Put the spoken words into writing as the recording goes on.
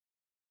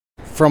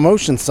from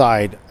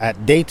Oceanside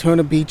at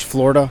Daytona Beach,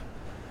 Florida.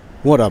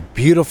 What a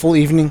beautiful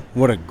evening.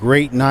 What a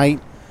great night.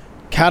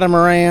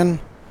 Catamaran.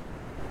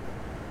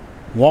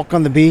 Walk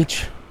on the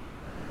beach.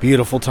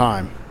 Beautiful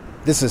time.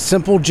 This is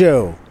Simple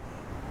Joe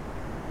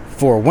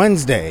for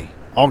Wednesday,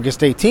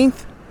 August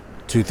 18th,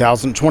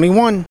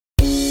 2021.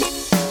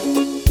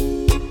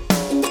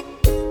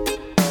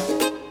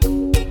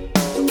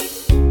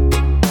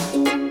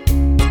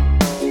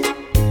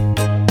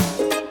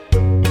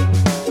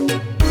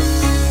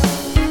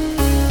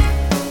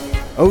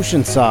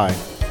 Oceanside,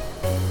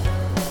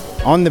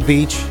 on the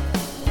beach,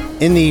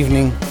 in the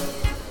evening,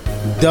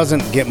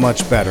 doesn't get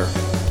much better.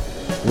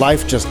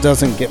 Life just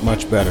doesn't get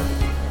much better.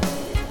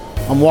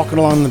 I'm walking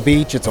along the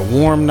beach. It's a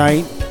warm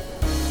night,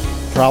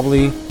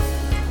 probably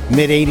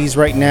mid-80s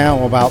right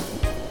now, about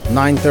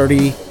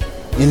 9:30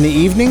 in the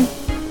evening.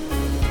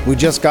 We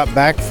just got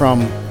back from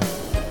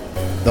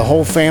the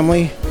whole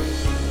family,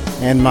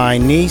 and my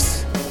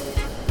niece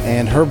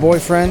and her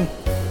boyfriend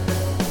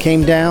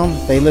came down.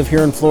 They live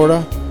here in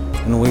Florida.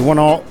 And we went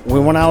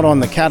out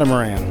on the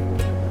catamaran.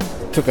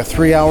 Took a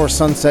 3-hour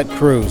sunset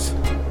cruise.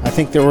 I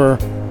think there were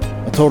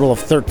a total of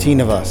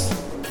 13 of us.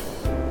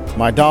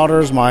 My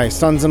daughters, my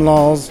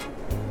sons-in-laws,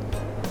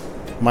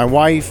 my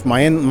wife,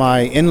 my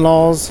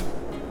in-laws,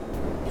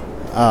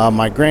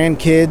 my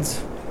grandkids,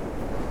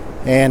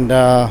 and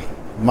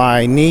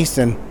my niece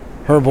and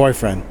her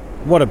boyfriend.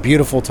 What a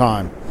beautiful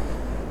time.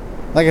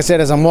 Like I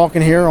said, as I'm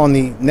walking here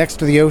next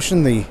to the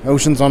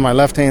ocean's on my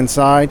left-hand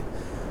side.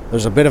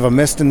 There's a bit of a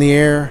mist in the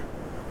air.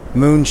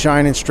 Moon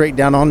shining straight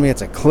down on me.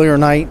 It's a clear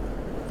night.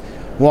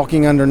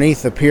 Walking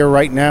underneath the pier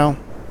right now.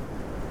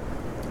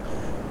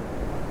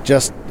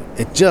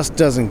 It just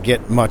doesn't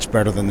get much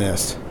better than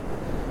this.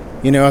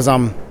 You know, as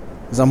I'm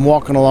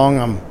walking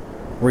along, I'm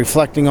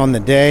reflecting on the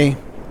day.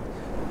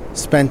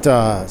 Spent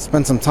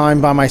some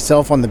time by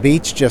myself on the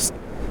beach, just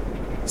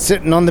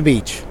sitting on the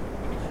beach.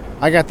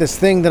 I got this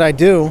thing that I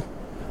do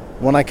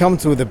when I come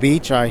to the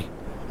beach. I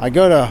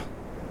go to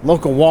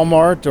local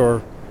Walmart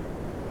or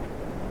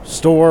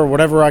store,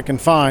 whatever I can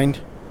find.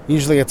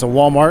 Usually it's a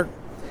Walmart,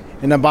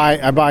 and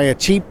I buy a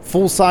cheap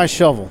full-size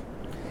shovel,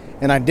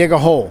 and I dig a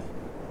hole.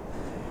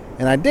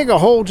 And I dig a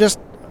hole just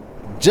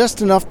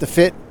enough to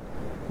fit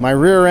my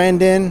rear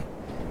end in,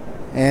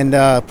 and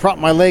prop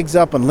my legs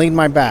up and lean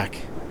my back.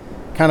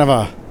 Kind of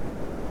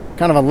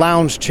a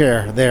lounge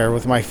chair there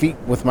with my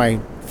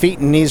feet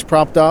and knees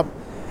propped up.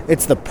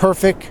 It's the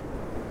perfect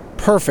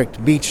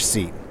beach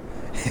seat.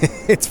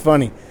 It's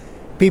funny.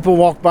 People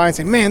walk by and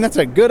say, "Man, that's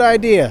a good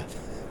idea."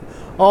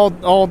 All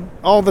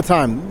the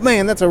time.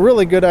 "Man, that's a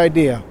really good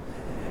idea."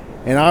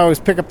 And I always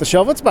pick up the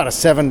shovel. It's about a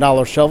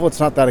 $7 shovel. It's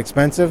not that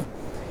expensive.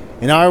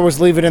 And I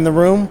always leave it in the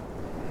room.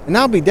 And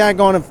I'll be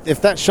daggone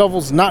if that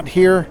shovel's not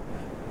here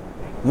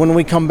when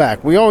we come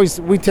back.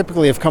 We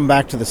typically have come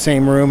back to the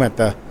same room at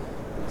the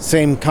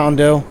same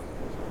condo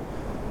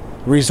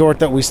resort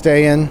that we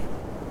stay in.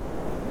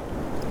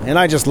 And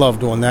I just love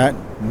doing that.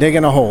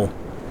 Digging a hole.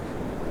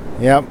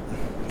 Yep.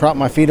 Prop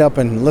my feet up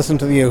and listen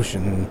to the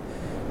ocean.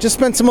 Just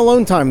spent some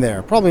alone time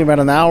there. Probably about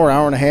an hour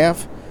and a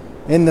half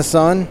in the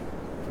sun.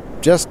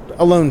 Just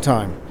alone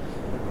time.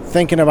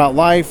 Thinking about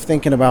life,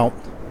 thinking about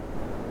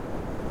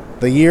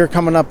the year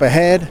coming up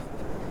ahead.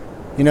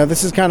 You know,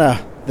 this is kind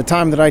of the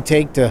time that I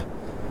take to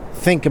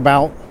think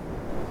about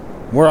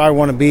where I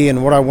want to be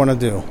and what I want to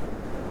do.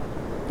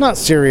 Not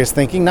serious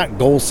thinking, not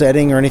goal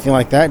setting or anything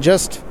like that.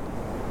 Just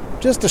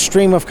a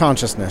stream of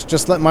consciousness.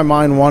 Just let my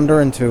mind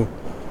wander into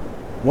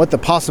what the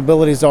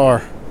possibilities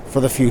are for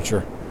the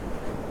future.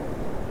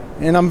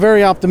 And I'm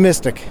very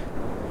optimistic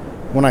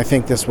when I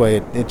think this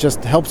way. It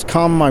just helps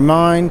calm my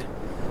mind,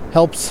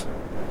 helps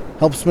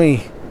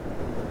me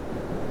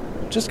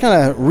just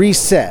kind of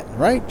reset,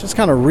 right? Just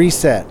kind of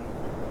reset.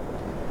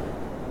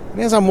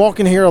 And as I'm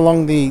walking here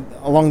along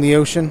the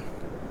ocean,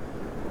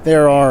 they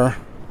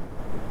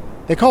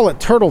call it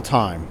turtle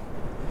time.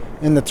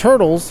 And the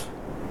turtles,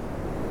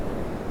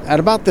 at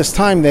about this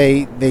time,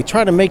 they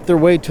try to make their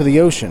way to the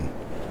ocean.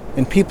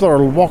 And people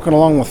are walking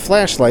along with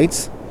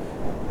flashlights,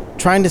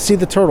 trying to see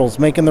the turtles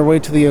making their way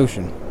to the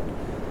ocean.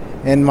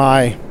 And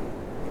my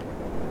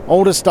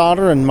oldest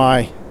daughter and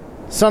my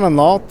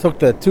son-in-law took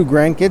the two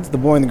grandkids, the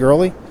boy and the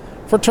girlie,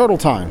 for turtle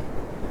time.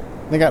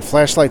 They got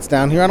flashlights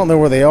down here. I don't know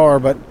where they are,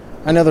 but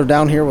I know they're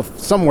down here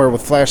somewhere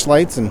with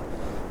flashlights and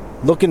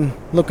looking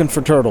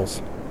for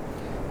turtles.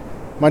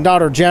 My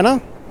daughter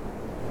Jenna,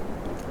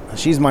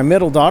 she's my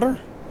middle daughter.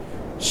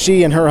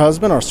 She and her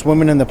husband are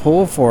swimming in the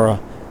pool for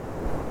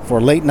a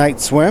late night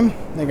swim.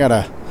 They got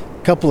a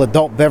couple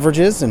adult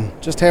beverages and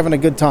just having a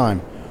good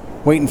time.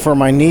 Waiting for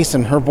my niece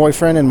and her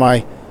boyfriend and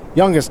my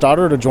youngest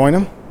daughter to join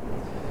them.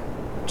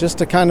 Just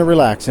to kind of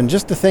relax and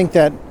just to think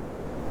that,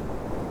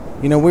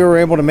 you know, we were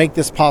able to make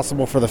this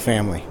possible for the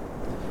family.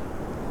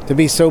 To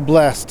be so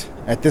blessed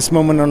at this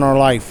moment in our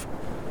life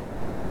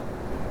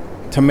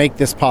to make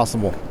this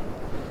possible.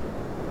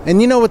 And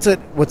you know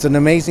what's an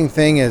amazing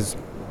thing is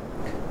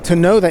to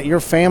know that your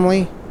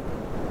family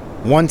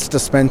wants to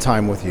spend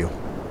time with you.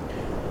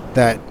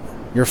 That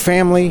your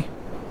family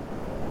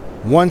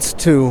wants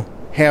to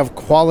have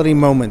quality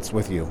moments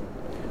with you.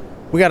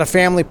 We got a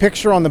family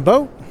picture on the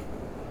boat.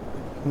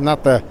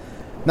 Not the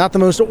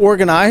most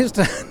organized,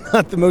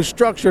 not the most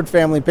structured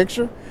family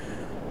picture,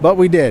 but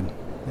we did,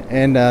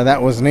 and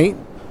that was neat.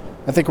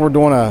 I think we're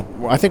doing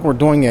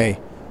a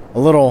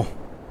little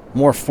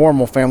more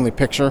formal family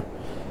picture.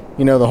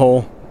 You know, the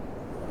whole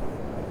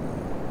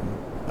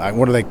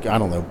what are they? I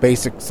don't know.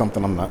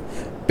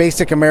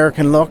 Basic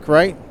American look,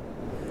 right?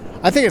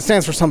 I think it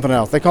stands for something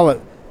else. They call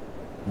it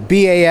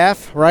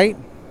BAF, right?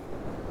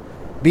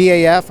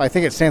 BAF. I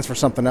think it stands for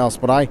something else,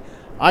 but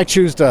I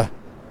choose to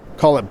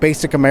call it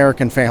Basic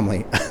American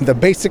Family. The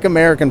Basic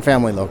American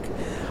Family look.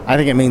 I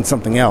think it means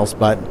something else,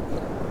 but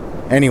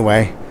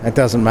anyway, that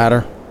doesn't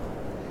matter.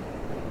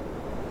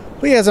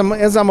 But yeah,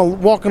 as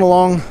I'm walking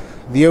along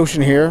the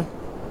ocean here,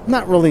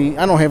 I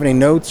don't have any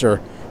notes or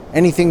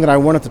anything that I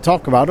wanted to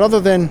talk about other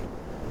than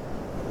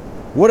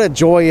what a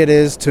joy it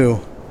is to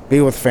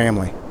be with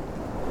family.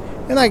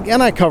 And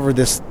I covered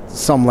this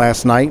some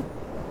last night,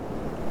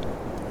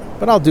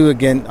 but I'll do it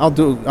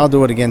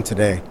again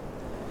today.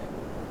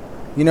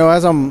 You know,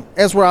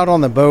 as we're out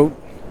on the boat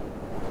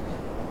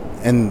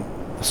and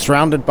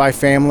surrounded by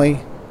family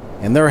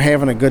and they're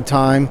having a good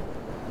time,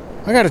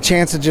 I got a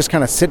chance to just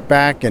kind of sit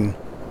back and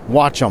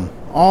watch them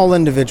all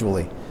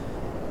individually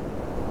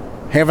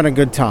having a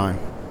good time,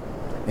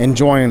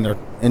 enjoying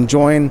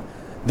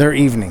their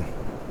evening.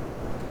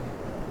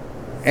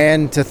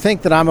 And to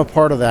think that I'm a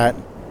part of that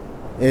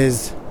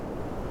is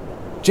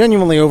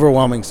genuinely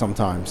overwhelming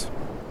sometimes.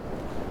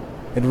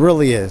 It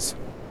really is.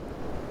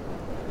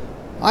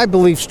 I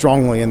believe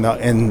strongly in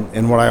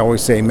what I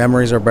always say,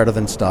 memories are better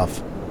than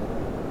stuff.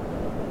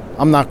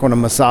 I'm not going to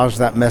massage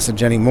that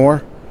message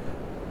anymore,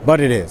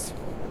 but it is.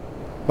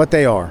 But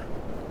they are.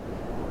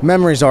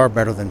 Memories are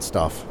better than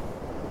stuff.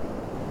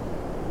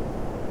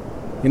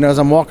 You know, as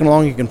I'm walking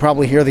along, you can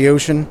probably hear the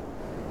ocean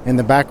in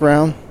the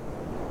background.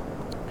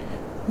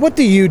 What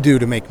do you do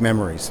to make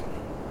memories?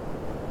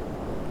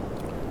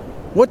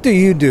 What do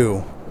you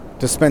do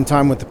to spend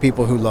time with the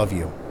people who love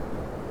you?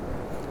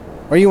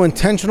 Are you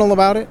intentional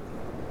about it?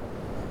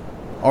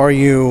 Are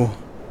you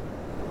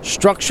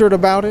structured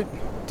about it?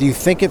 Do you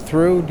think it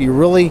through? Do you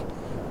really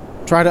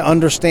try to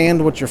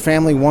understand what your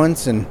family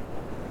wants and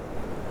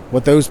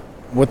what those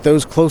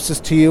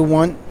closest to you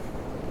want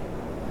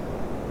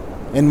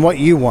and what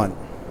you want?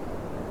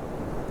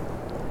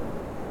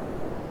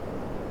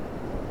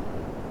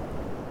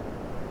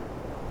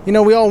 You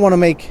know, we all want to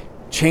make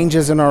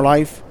changes in our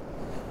life.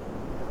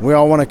 We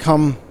all want to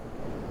come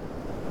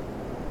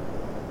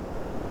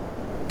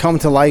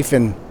to life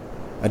in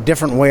a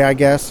different way, I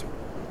guess.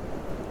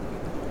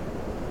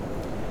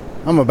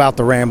 I'm about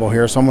to ramble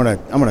here, so I'm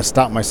gonna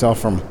stop myself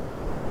from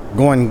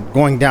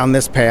going down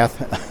this path.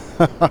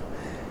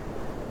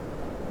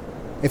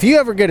 If you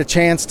ever get a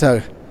chance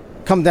to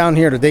come down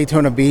here to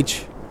Daytona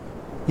Beach,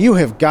 you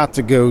have got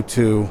to go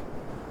to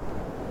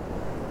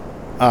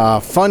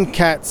Fun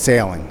Cat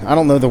Sailing. I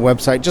don't know the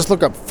website. Just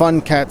look up Fun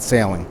Cat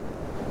Sailing.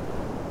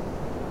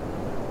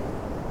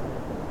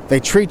 They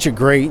treat you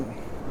great.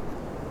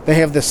 They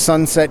have this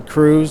sunset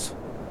cruise.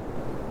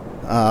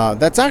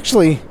 That's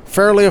actually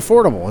fairly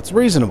affordable. It's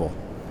reasonable.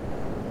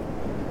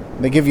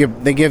 They give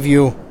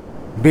you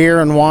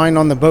beer and wine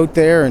on the boat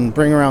there and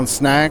bring around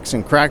snacks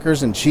and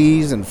crackers and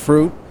cheese and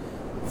fruit,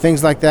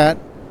 things like that.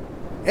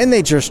 And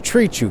they just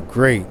treat you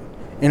great.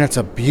 And it's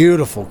a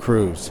beautiful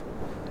cruise.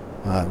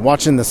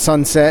 Watching the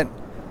sunset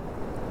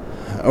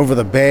over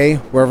the bay,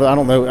 wherever, I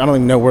don't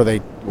even know where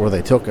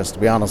they took us, to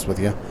be honest with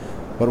you.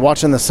 But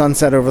watching the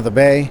sunset over the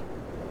bay,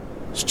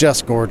 it's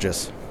just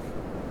gorgeous.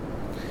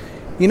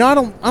 You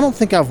know, I don't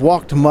think I've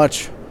walked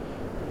much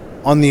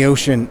on the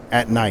ocean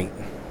at night.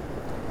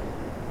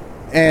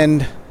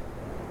 And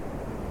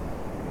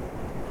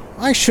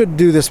I should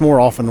do this more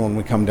often when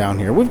we come down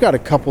here. We've got a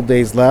couple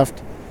days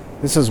left.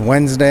 This is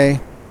Wednesday.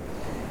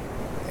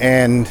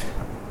 And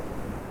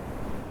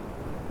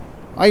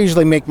I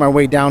usually make my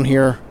way down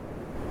here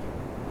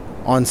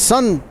on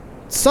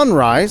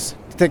sunrise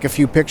to take a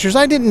few pictures.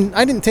 I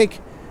didn't take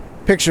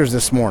pictures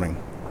this morning.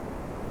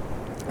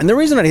 And the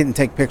reason I didn't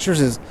take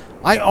pictures is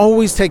I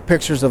always take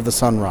pictures of the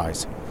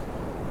sunrise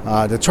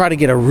to try to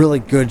get a really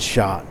good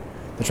shot,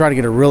 to try to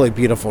get a really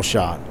beautiful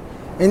shot.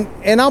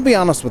 And I'll be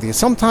honest with you,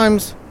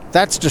 sometimes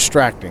that's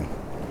distracting.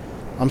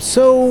 I'm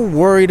so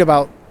worried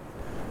about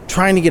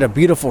trying to get a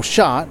beautiful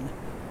shot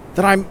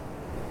that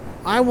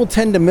I will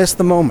tend to miss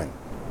the moment.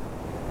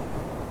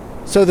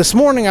 So this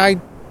morning I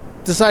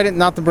decided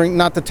not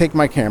to take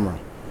my camera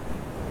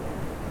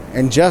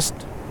and just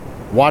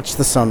watch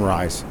the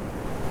sunrise.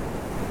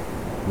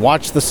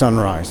 Watch the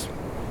sunrise.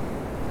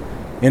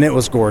 And it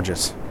was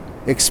gorgeous.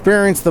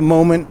 Experience the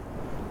moment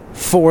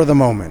for the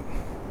moment.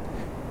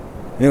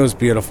 And it was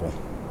beautiful.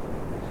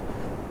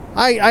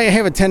 I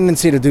have a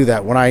tendency to do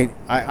that when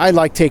I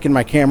like taking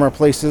my camera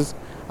places.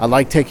 I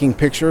like taking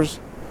pictures.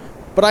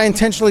 But I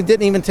intentionally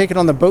didn't even take it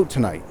on the boat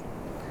tonight.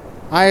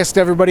 I asked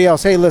everybody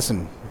else, hey,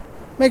 listen,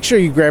 make sure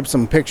you grab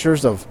some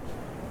pictures of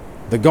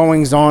the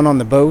goings on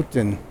the boat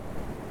and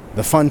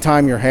the fun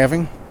time you're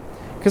having.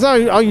 Because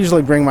I'll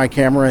usually bring my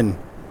camera and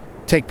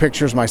take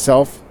pictures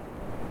myself,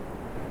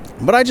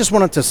 but I just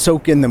wanted to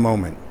soak in the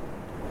moment.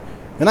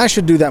 And I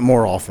should do that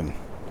more often.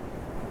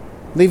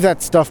 Leave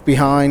that stuff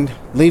behind,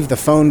 leave the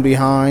phone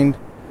behind,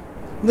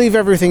 leave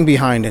everything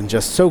behind and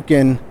just soak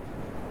in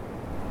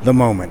the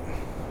moment.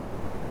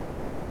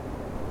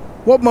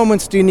 What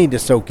moments do you need to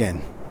soak in?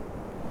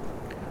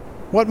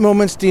 What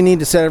moments do you need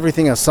to set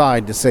everything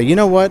aside to say, you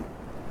know what?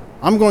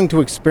 I'm going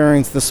to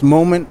experience this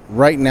moment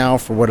right now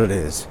for what it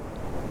is.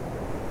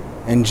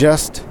 And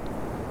just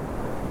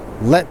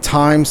let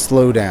time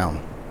slow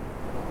down.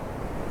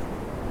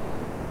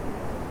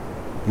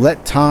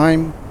 Let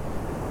time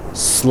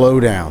slow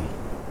down.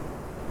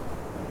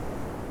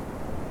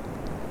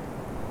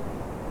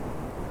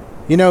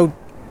 You know,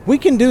 we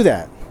can do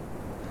that.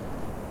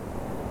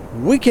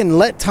 We can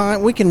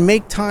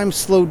make time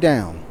slow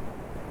down.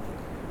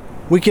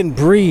 We can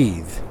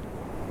breathe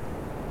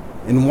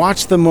and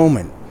watch the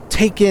moment.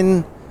 Take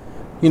in,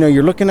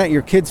 you're looking at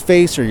your kid's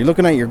face, or you're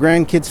looking at your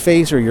grandkid's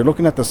face, or you're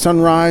looking at the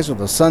sunrise or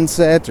the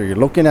sunset, or you're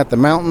looking at the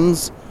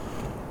mountains,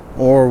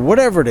 or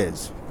whatever it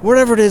is.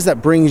 Whatever it is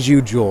that brings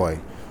you joy.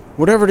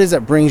 Whatever it is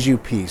that brings you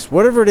peace.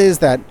 Whatever it is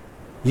that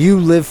you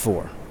live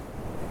for.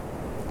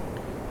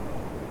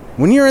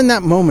 When you're in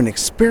that moment,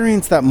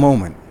 experience that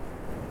moment.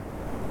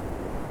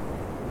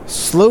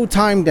 Slow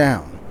time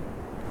down.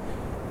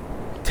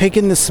 Take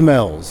in the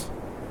smells.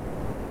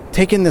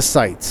 Take in the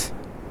sights.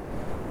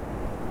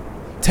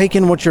 Take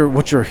in what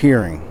you're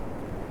hearing.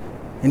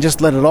 And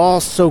just let it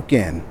all soak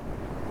in.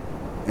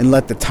 And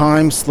let the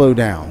time slow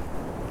down.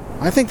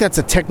 I think that's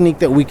a technique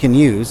that we can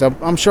use.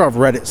 I'm sure I've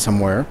read it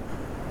somewhere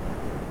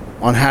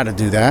on how to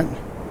do that.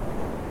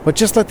 But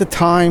just let the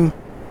time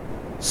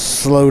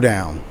slow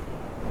down.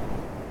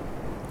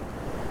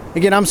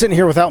 Again, I'm sitting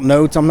here without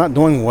notes. I'm not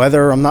doing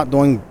weather. I'm not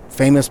doing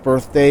famous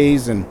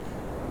birthdays and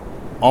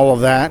all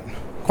of that.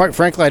 Quite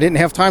frankly, I didn't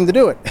have time to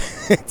do it.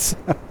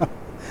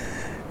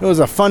 It was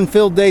a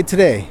fun-filled day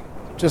today.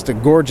 Just a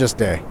gorgeous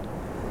day.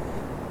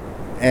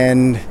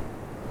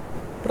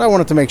 But I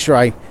wanted to make sure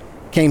I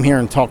came here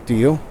and talked to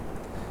you.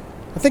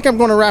 I think I'm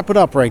going to wrap it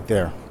up right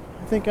there.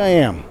 I think I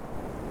am.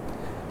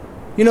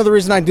 You know, the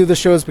reason I do this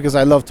show is because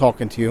I love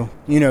talking to you.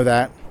 You know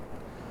that.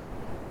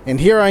 And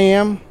here I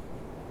am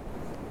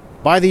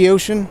by the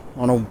ocean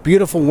on a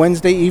beautiful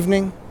Wednesday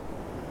evening.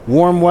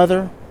 Warm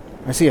weather.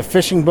 I see a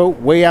fishing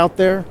boat way out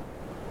there.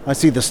 I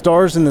see the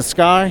stars in the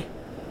sky.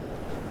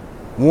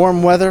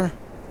 Warm weather.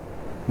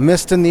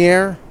 Mist in the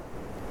air.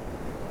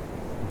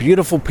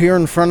 Beautiful pier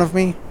in front of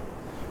me.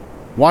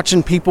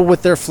 Watching people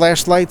with their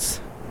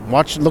flashlights.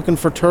 Looking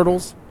for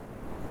turtles.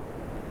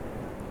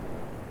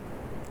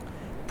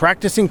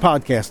 Practicing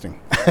podcasting.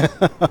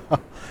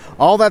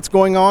 All that's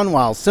going on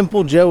while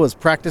Simple Joe is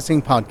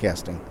practicing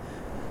podcasting.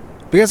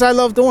 Because I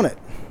love doing it.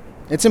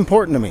 It's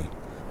important to me.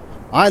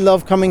 I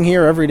love coming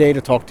here every day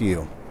to talk to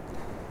you.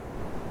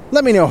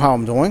 Let me know how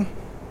I'm doing.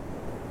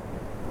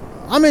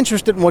 I'm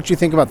interested in what you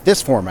think about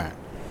this format.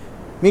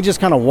 Me just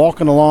kind of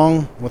walking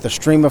along with a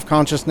stream of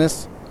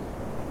consciousness.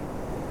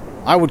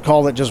 I would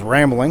call it just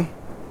rambling.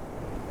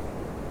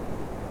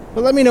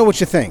 But let me know what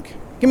you think.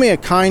 Give me a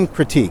kind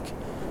critique.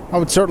 I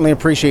would certainly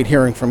appreciate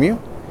hearing from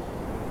you.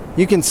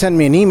 You can send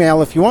me an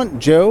email if you want,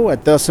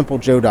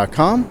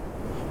 joe@thesimplejoe.com.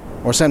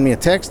 Or send me a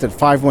text at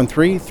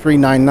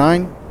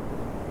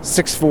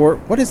 513-399-64...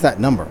 What is that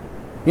number?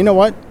 You know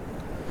what?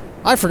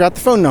 I forgot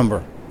the phone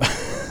number.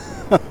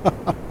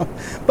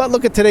 But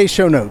look at today's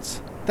show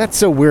notes. That's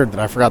so weird that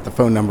I forgot the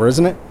phone number,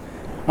 isn't it?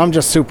 I'm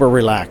just super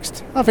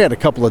relaxed. I've had a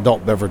couple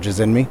adult beverages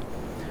in me,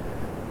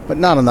 but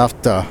not enough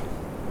to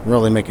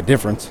really make a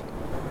difference.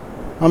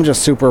 I'm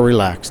just super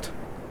relaxed.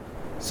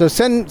 So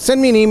send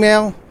me an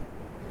email.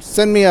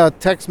 Send me a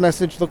text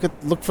message. Look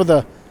for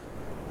the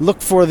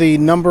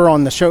number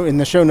on the show in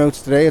the show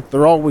notes today.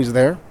 They're always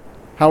there.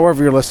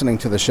 However you're listening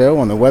to the show,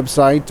 on the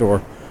website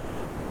or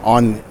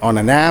on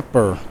an app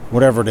or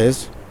whatever it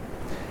is.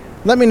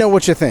 Let me know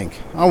what you think.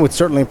 I would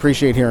certainly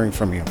appreciate hearing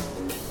from you.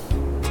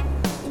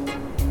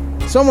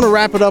 So I'm going to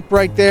wrap it up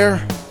right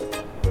there.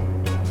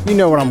 You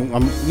know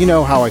you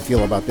know how I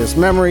feel about this.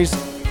 Memories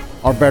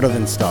are better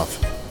than stuff.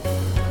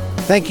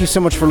 Thank you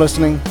so much for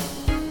listening.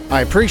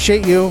 I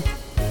appreciate you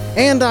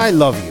and I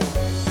love you,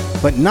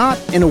 but not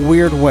in a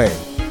weird way.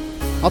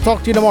 I'll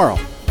talk to you tomorrow.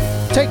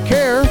 Take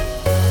care.